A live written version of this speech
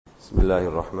بسم الله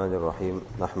الرحمن الرحيم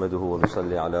نحمده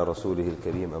ونصلي على رسوله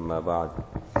الكريم أما بعد.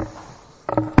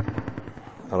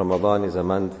 Ramadan is a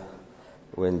month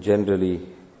when generally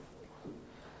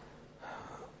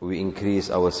we increase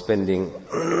our spending,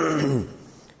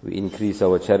 we increase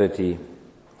our charity.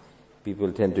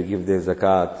 People tend to give their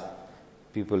zakat,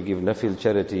 people give nafil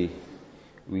charity,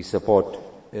 we support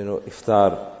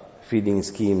iftar, feeding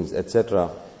schemes,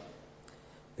 etc.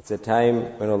 It's a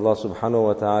time when Allah subhanahu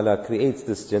wa ta'ala creates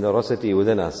this generosity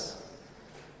within us.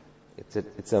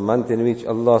 It's a month in which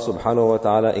Allah subhanahu wa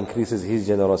ta'ala increases His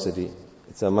generosity.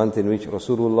 It's a month in which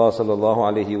Rasulullah sallallahu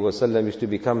alayhi wa sallam used to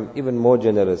become even more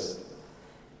generous.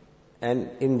 And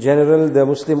in general, the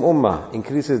Muslim ummah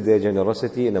increases their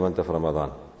generosity in the month of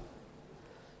Ramadan.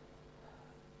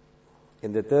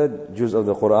 In the third juz of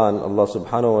the Quran, Allah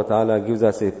subhanahu wa ta'ala gives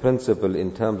us a principle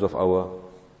in terms of our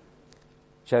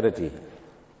charity.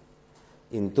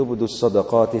 In tubdu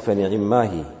sadaqati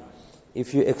fani'immahi.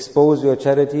 If you expose your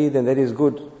charity, then that is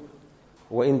good.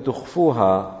 وَإِن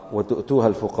تُخْفُوهَا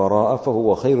وَتُؤْتُوهَا الْفُقَرَاءَ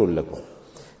فَهُوَ خَيْرٌ لَكُمْ.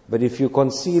 But if you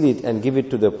conceal it and give it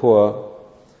to the poor,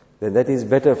 then that is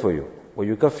better for you.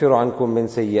 وَيُكَفِّرُ عَنْكُم مِّن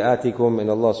سَيِّئَاتِكُمْ. And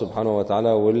Allah subhanahu wa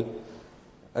ta'ala will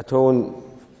atone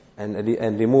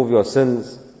and remove your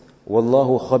sins.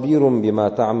 وَاللَّهُ خَبِيرٌ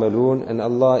بِمَا تَعْمَلُونَ. And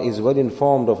Allah is well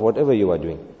informed of whatever you are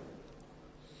doing.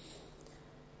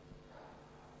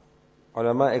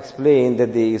 Ulama explain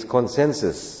that there is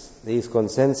consensus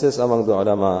among the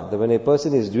ulama that when a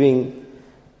person is doing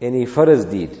any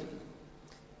farz deed,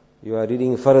 you are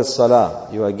reading farz salah,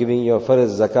 you are giving your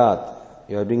farz zakat,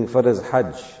 you are doing farz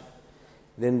hajj,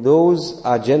 then those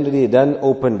are generally done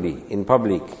openly, in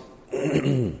public.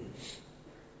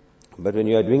 But when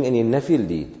you are doing any nafil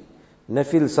deed,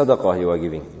 nafil sadaqah you are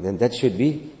giving, then that should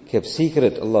be kept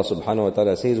secret. Allah subhanahu wa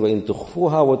ta'ala says, وَإِن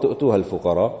تُخْفُوهَا وَتُؤْتُوهَا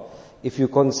الْفُقَرَاءَ. If you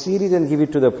conceal it and give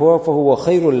it to the poor, فَهُوَ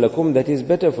خَيْرٌ لَكُمْ. That is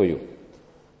better for you.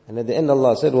 And at the end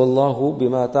Allah said, وَاللَّهُ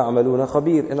بِمَا تَعْمَلُونَ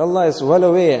خَبِيرٌ. And Allah is well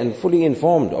aware and fully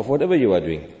informed of whatever you are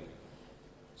doing.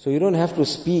 So you don't have to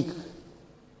speak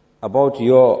about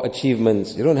your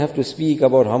achievements. You don't have to speak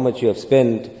about how much you have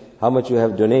spent, how much you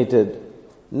have donated.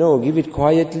 No, give it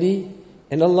quietly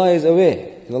and Allah is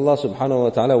aware. And Allah subhanahu wa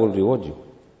ta'ala will reward you.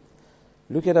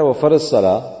 Look at our farz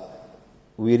salah.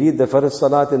 We read the farz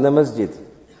salat in the masjid.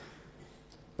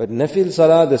 But nafil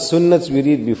salah, the sunnats we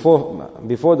read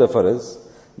before the farz,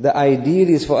 the ideal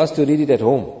is for us to read it at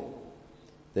home.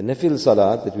 The nafil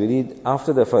salah that we read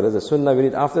after the farz, the sunnah we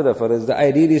read after the farz, the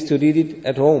ideal is to read it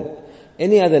at home.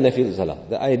 Any other nafil salah,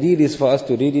 the ideal is for us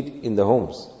to read it in the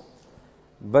homes.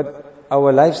 But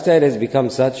our lifestyle has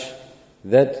become such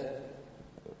that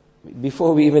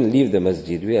before we even leave the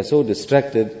masjid, we are so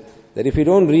distracted that if we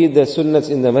don't read the sunnats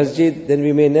in the masjid, then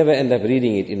we may never end up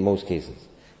reading it in most cases.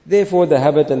 Therefore, the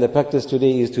habit and the practice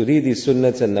today is to read these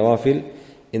sunnats and nawafil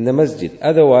in the masjid.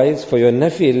 Otherwise, for your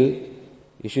nafil,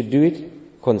 you should do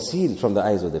it concealed from the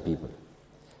eyes of the people.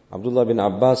 Abdullah bin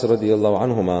Abbas radiyallahu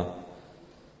anhuma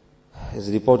is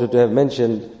reported to have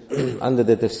mentioned under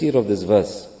the tafsir of this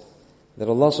verse that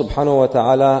Allah subhanahu wa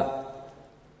ta'ala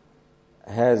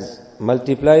has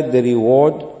multiplied the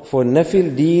reward for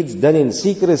nafil deeds done in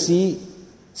secrecy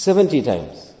 70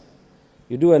 times.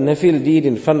 You do a nafil deed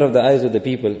in front of the eyes of the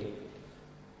people.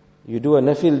 You do a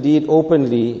nafil deed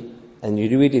openly and you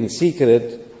do it in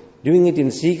secret. Doing it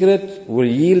in secret will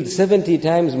yield 70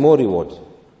 times more reward.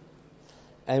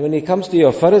 And when it comes to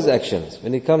your farz actions,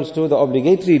 when it comes to the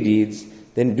obligatory deeds,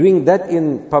 then doing that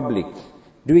in public,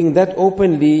 doing that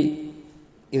openly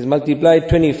is multiplied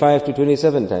 25 to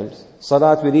 27 times.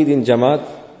 Salat we read in Jamaat,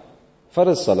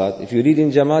 farz salat, if you read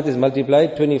in Jamaat is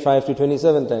multiplied 25 to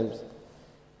 27 times.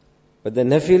 But the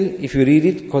nafil, if you read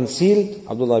it concealed,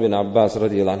 Abdullah bin Abbas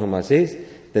radiyallahu anhu says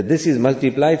that this is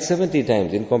multiplied 70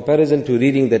 times in comparison to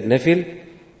reading that nafil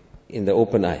in the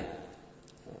open eye.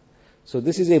 So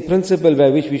this is a principle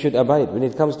by which we should abide. When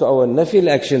it comes to our nafil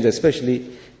actions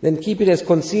especially, then keep it as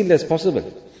concealed as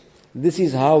possible. This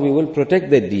is how we will protect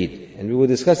that deed. And we were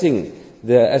discussing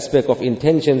the aspect of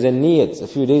intentions and niyats a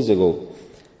few days ago.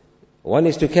 One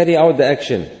is to carry out the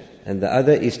action, and the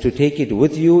other is to take it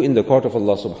with you in the court of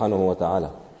Allah subhanahu wa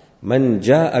ta'ala. Man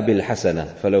ja'a bil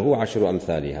hasana falahu ashru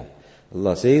amthaliha.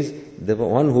 Allah says, the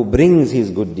one who brings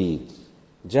his good deed.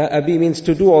 Ja'a bi means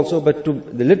to do also, but to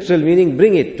the literal meaning,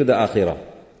 bring it to the akhirah.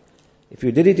 If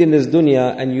you did it in this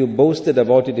dunya and you boasted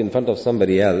about it in front of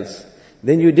somebody else,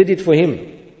 then you did it for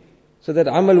him. So that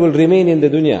amal will remain in the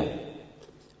dunya.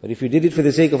 But if you did it for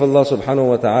the sake of Allah subhanahu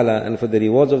wa ta'ala and for the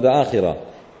rewards of the akhirah,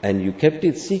 and you kept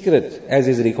it secret as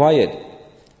is required,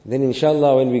 then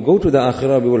inshallah when we go to the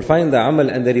akhirah, we will find the amal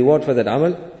and the reward for that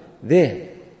amal there.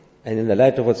 And in the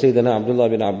light of what Sayyidina Abdullah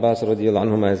bin Abbas radiyallahu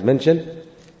anhu has mentioned,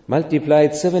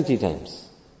 multiplied 70 times.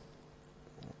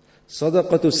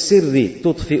 Sadaqatu sirri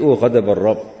tutfi'u ghadab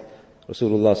ar-Rabb.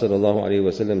 Rasulullah sallallahu alayhi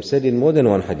wa sallam said in more than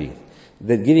one hadith,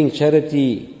 that giving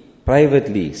charity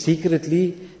privately,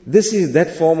 secretly, this is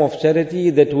that form of charity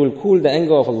that will cool the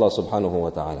anger of Allah subhanahu wa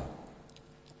ta'ala.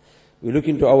 We look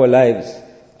into our lives,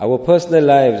 our personal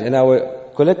lives and our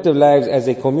collective lives as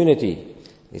a community.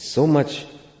 There's so much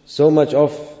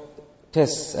of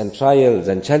tests and trials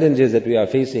and challenges that we are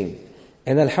facing.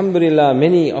 And alhamdulillah,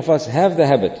 many of us have the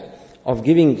habit of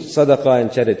giving sadaqah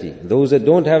and charity. Those that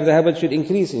don't have the habit should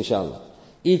increase, inshallah.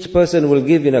 Each person will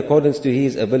give in accordance to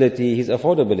his ability, his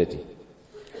affordability.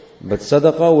 But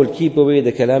sadaqah will keep away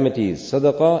the calamities.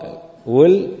 Sadaqah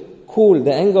will cool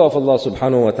the anger of Allah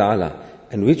subhanahu wa ta'ala.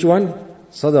 And which one?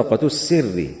 Sadaqatu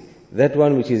sirri. That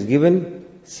one which is given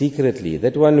secretly.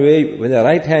 That one where when the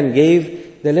right hand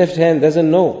gave, the left hand doesn't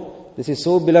know. This is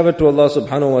so beloved to Allah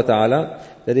subhanahu wa ta'ala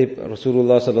that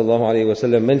Rasulullah sallallahu alayhi wa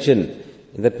sallam mentioned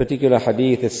in that particular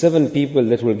hadith, there's 7 people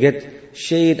that will get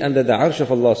shade under the arsh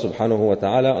of Allah subhanahu wa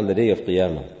ta'ala on the day of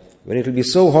Qiyamah. When it will be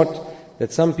so hot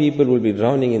that some people will be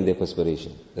drowning in their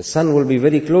perspiration. The sun will be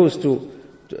very close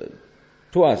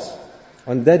to us.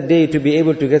 On that day, to be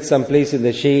able to get some place in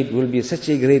the shade will be such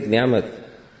a great ni'mat.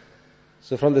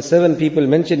 So from the 7 people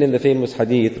mentioned in the famous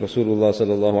hadith, Rasulullah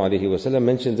sallallahu alayhi wa sallam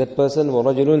mentions that person,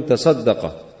 وَرَجُلٌ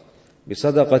تَصَدَّقَ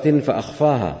بِصَدَقَةٍ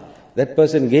فَأَخْفَاهَا. That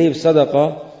person gave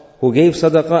sadaqah, who gave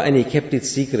sadaqah and he kept it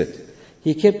secret.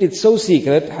 He kept it so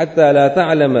secret, حَتَّى لَا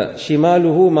تَعْلَمَ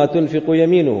شِمَالُهُ مَا تُنْفِقُ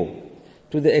يَمِينُهُ.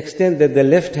 To the extent that the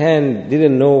left hand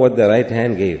didn't know what the right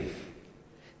hand gave.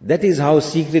 That is how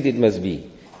secret it must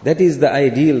be. That is the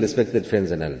ideal, respected friends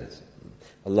and elders.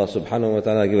 Allah subhanahu wa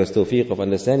ta'ala give us tawfiq of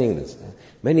understanding this.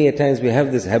 Many a times we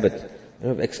have this habit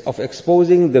of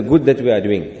exposing the good that we are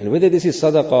doing. And whether this is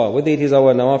sadaqah, whether it is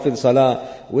our nawafil salah,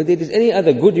 whether it is any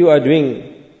other good you are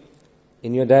doing,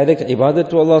 in your direct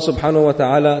ibadat to Allah subhanahu wa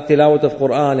ta'ala, tilawat of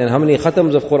Quran, and how many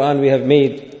khatams of Quran we have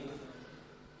made,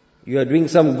 you are doing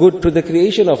some good to the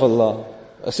creation of Allah,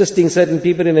 assisting certain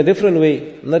people in a different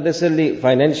way, not necessarily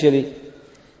financially.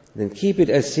 Then keep it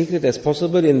as secret as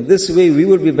possible. In this way we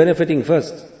will be benefiting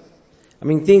first.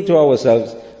 Think to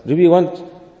ourselves,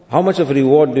 how much of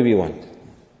reward do we want?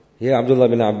 Here Abdullah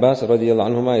bin Abbas radiyallahu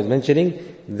anhuma is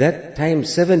mentioning that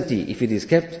times 70 if it is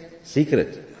kept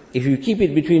secret. If you keep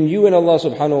it between you and Allah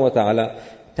subhanahu wa ta'ala,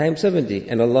 times 70.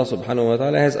 And Allah subhanahu wa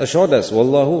ta'ala has assured us,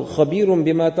 Wallahu khabirun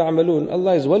bima ta'amalun.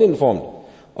 Allah is well informed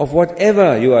of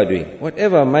whatever you are doing.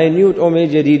 Whatever minute or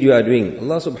major deed you are doing.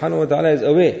 Allah subhanahu wa ta'ala is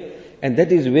aware. And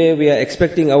that is where we are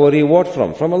expecting our reward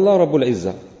from Allah Rabbul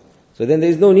Izzah. So then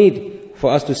there is no need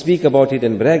for us to speak about it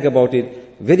and brag about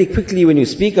it. Very quickly when you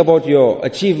speak about your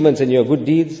achievements and your good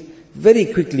deeds,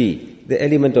 very quickly the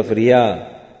element of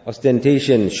riyah,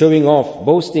 ostentation, showing off,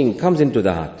 boasting comes into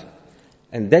the heart.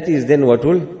 And that is then what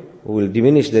will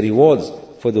diminish the rewards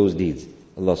for those deeds.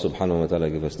 Allah subhanahu wa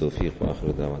ta'ala give us tawfiq wa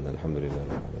akhiru da'wana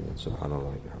alhamdulillah.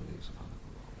 Subhanallah.